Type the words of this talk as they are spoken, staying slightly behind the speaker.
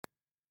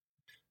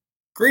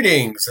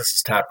Greetings, this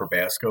is Todd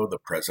Probasco, the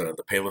president of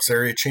the Palos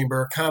Area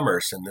Chamber of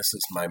Commerce, and this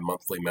is my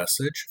monthly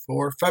message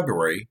for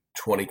February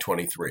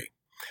 2023.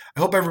 I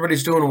hope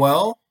everybody's doing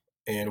well,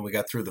 and we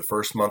got through the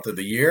first month of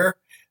the year.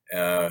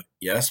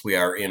 Yes, we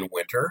are in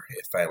winter.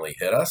 It finally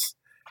hit us.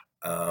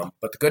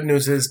 But the good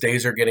news is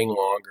days are getting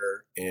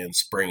longer, and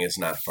spring is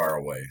not far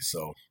away,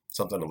 so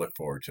something to look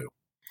forward to.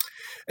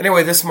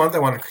 Anyway, this month I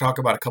want to talk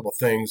about a couple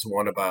things.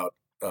 One about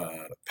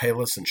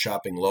Palos and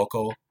shopping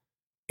local,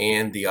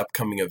 and the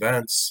upcoming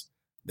events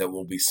that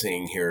we'll be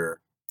seeing here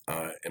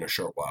in a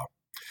short while.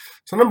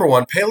 So, number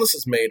one, Palos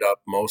is made up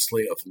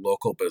mostly of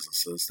local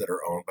businesses that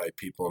are owned by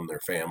people and their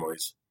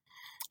families.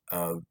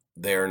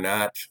 They're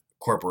not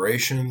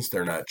corporations,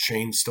 they're not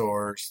chain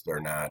stores, they're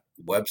not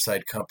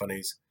website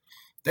companies.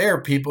 They are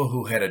people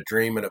who had a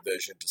dream and a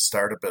vision to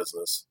start a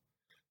business,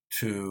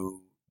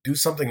 to do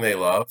something they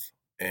love,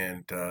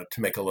 and to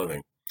make a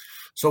living.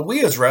 So,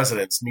 we as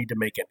residents need to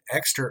make an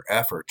extra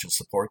effort to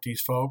support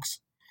these folks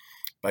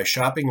by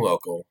shopping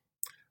local.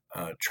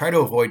 Try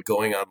to avoid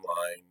going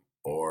online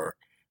or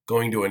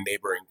going to a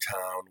neighboring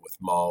town with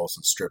malls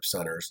and strip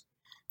centers.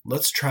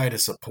 Let's try to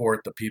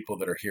support the people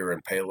that are here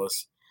in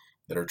Palos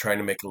that are trying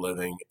to make a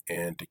living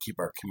and to keep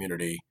our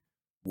community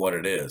what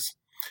it is.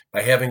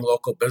 By having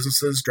local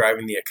businesses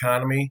driving the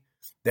economy,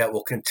 that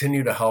will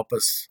continue to help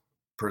us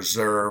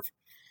preserve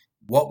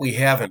what we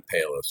have in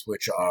Palos,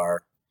 which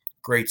are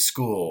great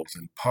schools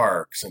and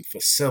parks and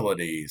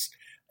facilities.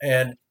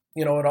 And,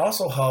 it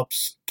also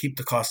helps keep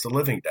the cost of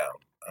living down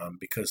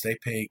because they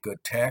pay good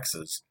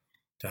taxes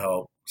to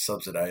help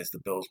subsidize the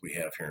bills we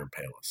have here in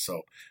Palos.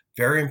 So,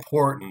 very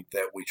important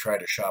that we try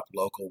to shop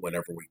local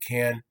whenever we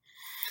can.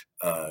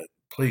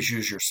 Please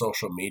use your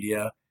social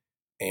media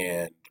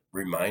and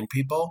remind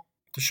people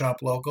to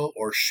shop local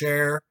or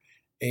share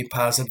a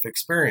positive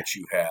experience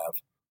you have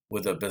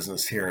with a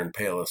business here in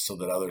Palos so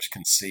that others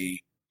can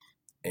see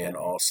and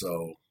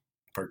also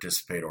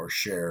participate or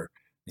share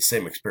the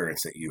same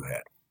experience that you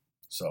had.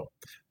 So,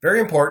 very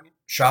important,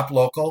 shop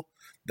local.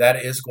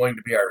 That is going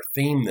to be our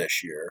theme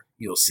this year.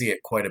 You'll see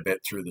it quite a bit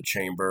through the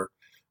chamber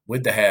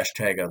with the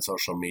hashtag on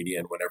social media,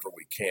 and whenever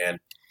we can,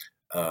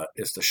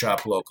 is to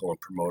shop local and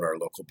promote our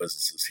local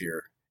businesses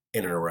here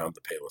in and around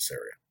the Palos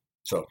area.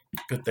 So,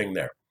 good thing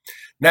there.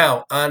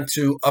 Now, on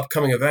to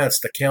upcoming events.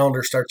 The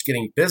calendar starts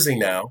getting busy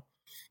now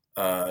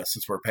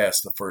since we're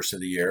past the first of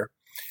the year.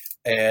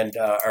 And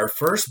our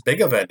first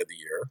big event of the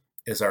year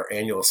is our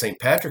annual St.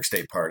 Patrick's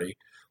Day party,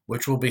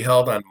 which will be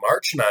held on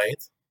March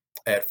 9th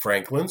at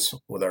Franklin's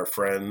with our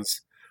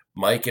friends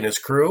Mike and his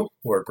crew,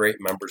 who are great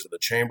members of the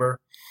chamber.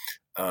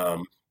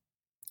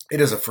 It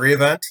is a free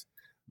event.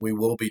 We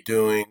will be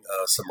doing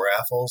some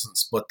raffles and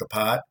split the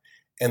pot.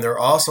 And there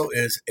also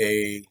is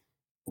a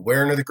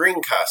wearing of the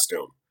green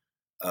costume.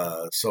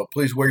 So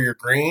please wear your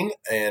green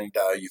and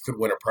you could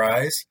win a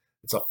prize.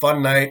 It's a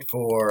fun night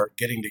for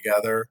getting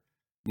together,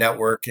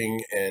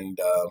 networking, and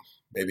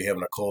maybe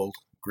having a cold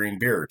green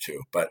beer or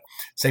two. But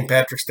St.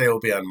 Patrick's Day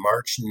will be on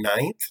March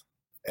 9th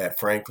at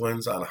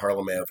Franklin's on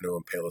Harlem Avenue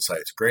in Palos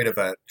Heights. Great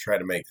event. Try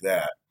to make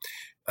that.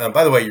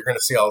 By the way, you're going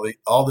to see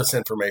all this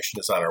information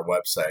is on our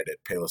website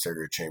at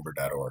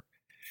palosareachamber.org.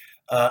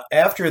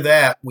 After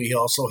that, we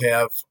also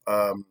have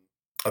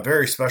a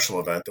very special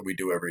event that we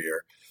do every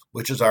year,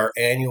 which is our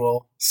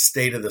annual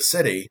State of the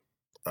City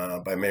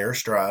by Mayor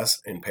Strauss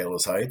in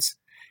Palos Heights.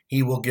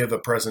 He will give a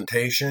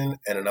presentation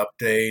and an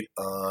update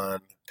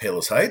on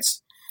Palos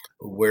Heights,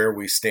 where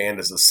we stand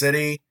as a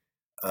city,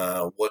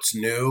 what's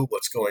new,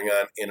 what's going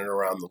on in and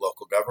around the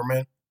local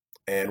government,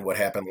 and what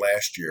happened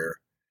last year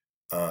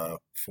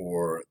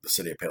for the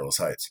city of Palos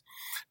Heights.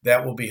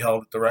 That will be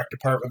held at the Rec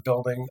Department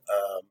building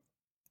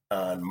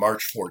on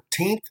March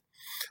 14th.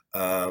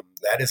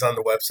 That is on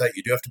the website.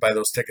 You do have to buy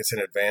those tickets in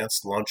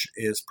advance. Lunch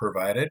is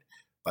provided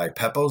by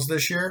Peppo's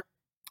this year.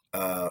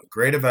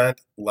 Great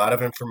event, a lot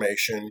of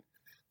information,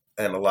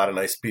 and a lot of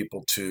nice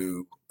people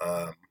to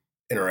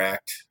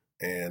interact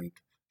and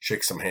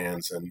shake some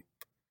hands and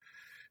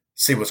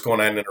see what's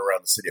going on in and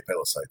around the city of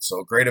Palos Heights. So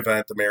a great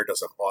event. The mayor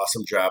does an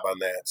awesome job on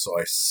that. So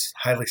I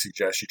highly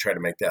suggest you try to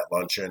make that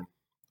luncheon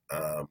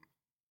a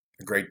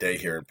great day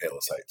here in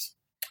Palos Heights.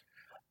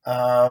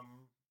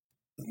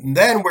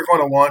 Then we're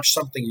going to launch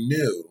something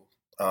new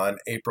on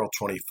April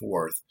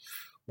 24th.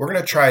 We're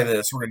going to try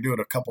this. We're going to do it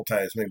a couple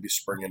times, maybe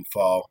spring and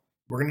fall.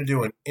 We're going to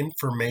do an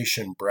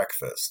information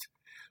breakfast,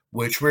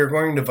 which we're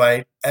going to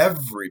invite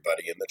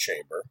everybody in the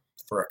chamber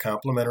for a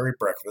complimentary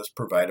breakfast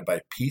provided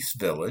by Peace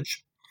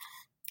Village.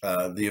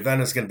 The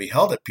event is going to be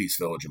held at Peace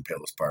Village in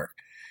Palos Park,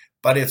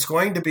 but it's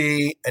going to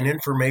be an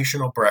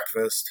informational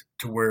breakfast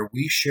to where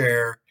we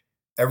share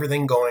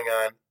everything going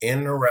on in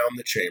and around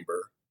the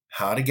chamber,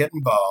 how to get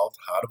involved,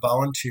 how to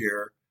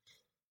volunteer,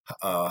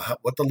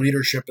 what the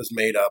leadership is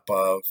made up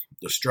of,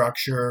 the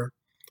structure,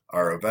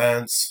 our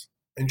events,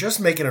 and just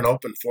make it an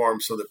open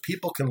forum so that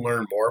people can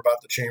learn more about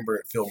the chamber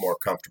and feel more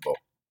comfortable.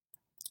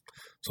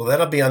 So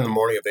that'll be on the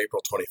morning of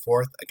April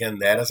 24th. Again,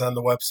 that is on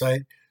the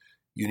website.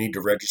 You need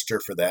to register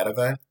for that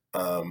event.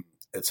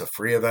 It's a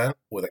free event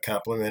with a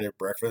complimentary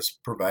breakfast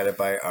provided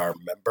by our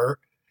member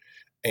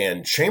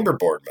and Chamber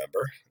Board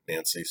member,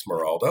 Nancy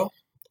Smeraldo,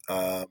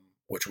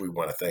 which we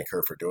want to thank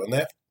her for doing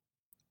that,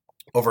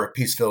 over at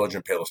Peace Village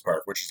in Palos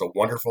Park, which is a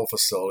wonderful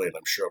facility, and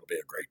I'm sure it'll be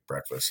a great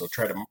breakfast. So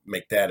try to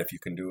make that if you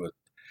can do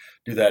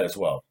that as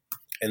well.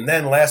 And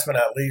then last but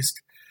not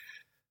least,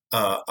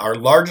 our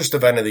largest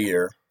event of the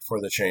year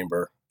for the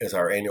Chamber is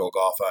our annual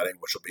golf outing,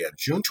 which will be on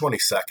June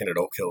 22nd at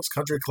Oak Hills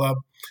Country Club.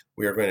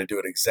 We are going to do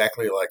it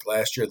exactly like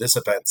last year. This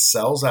event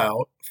sells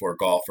out for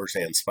golfers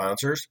and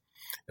sponsors.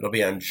 It'll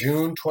be on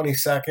June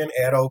 22nd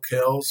at Oak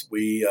Hills.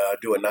 We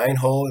do a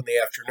 9-hole in the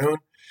afternoon,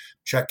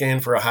 check in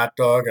for a hot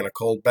dog and a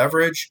cold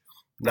beverage,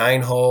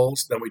 9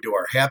 holes. Then we do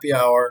our happy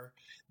hour,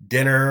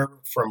 dinner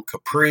from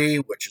Capri,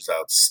 which is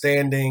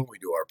outstanding. We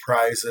do our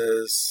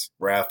prizes,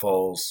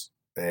 raffles,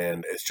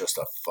 and it's just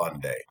a fun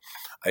day.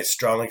 I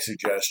strongly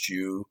suggest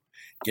you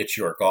get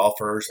your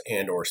golfers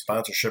and or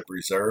sponsorship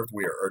reserved.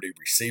 We are already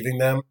receiving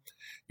them.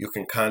 You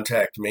can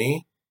contact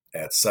me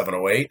at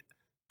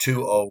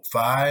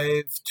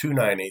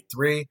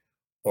 708-205-2983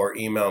 or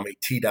email me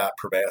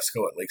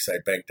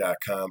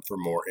t.probasco@lakesidebank.com for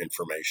more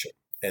information.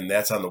 And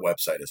that's on the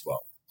website as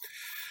well.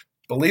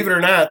 Believe it or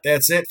not,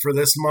 that's it for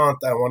this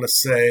month. I want to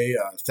say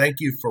thank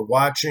you for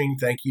watching.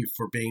 Thank you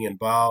for being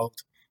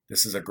involved.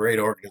 This is a great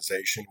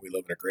organization. We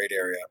live in a great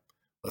area.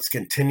 Let's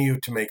continue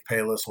to make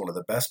Palos one of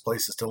the best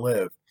places to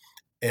live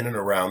in and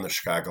around the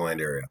Chicagoland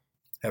area.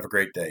 Have a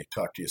great day.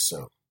 Talk to you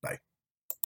soon. Bye.